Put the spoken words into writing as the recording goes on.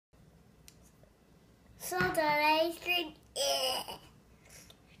salt on ice cream.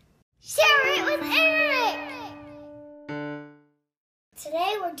 Share it with Erik!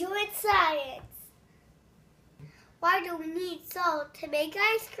 Today we're doing science. Why do we need salt to make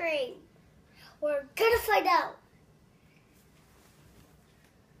ice cream? We're gonna find out.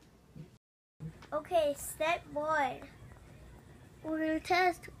 Okay, step 1. We're gonna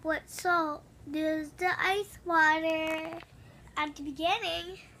test what salt does to ice water. At the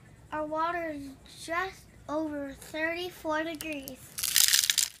beginning, our water is just over 34 degrees.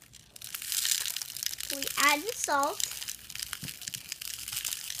 We add the salt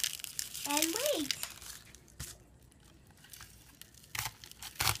and wait.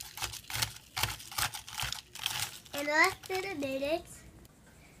 In less than a minute,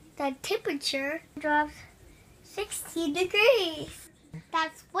 the temperature drops 16 degrees.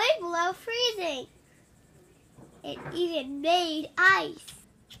 That's way below freezing. It even made ice.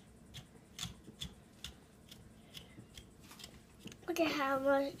 Look at how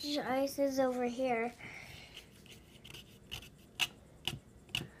much ice is over here.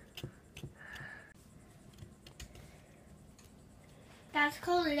 That's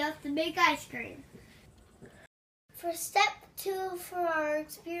cold enough to make ice cream. For step 2 for our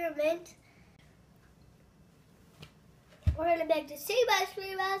experiment, we're going to make the same ice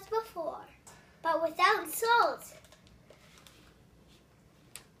cream as before, but without salt.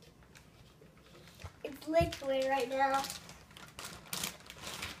 It's liquid right now.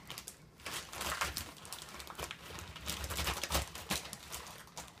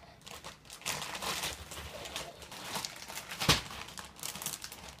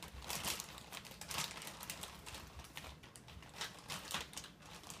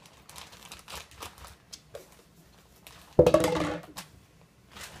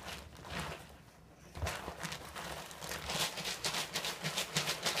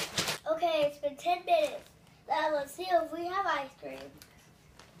 Okay, it's been 10 minutes. Now let's see if we have ice cream.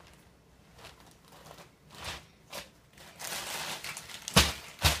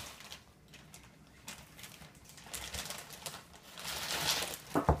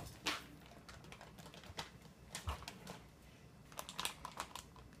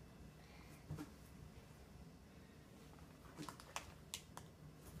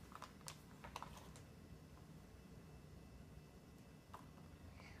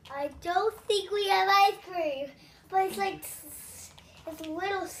 I don't think we have ice cream, but it's a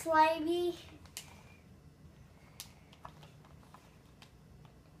little slimy.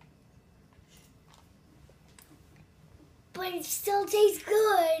 But it still tastes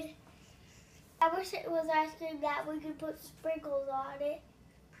good. I wish it was ice cream that we could put sprinkles on it.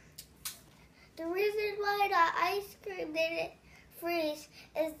 The reason why the ice cream didn't freeze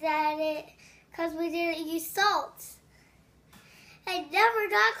is because we didn't use salt. It never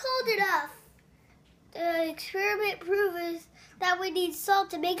got cold enough. The experiment proves that we need salt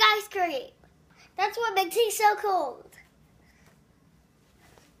to make ice cream. That's what makes it so cold.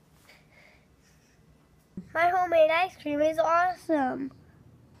 My homemade ice cream is awesome.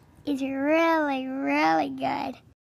 It's really, really good.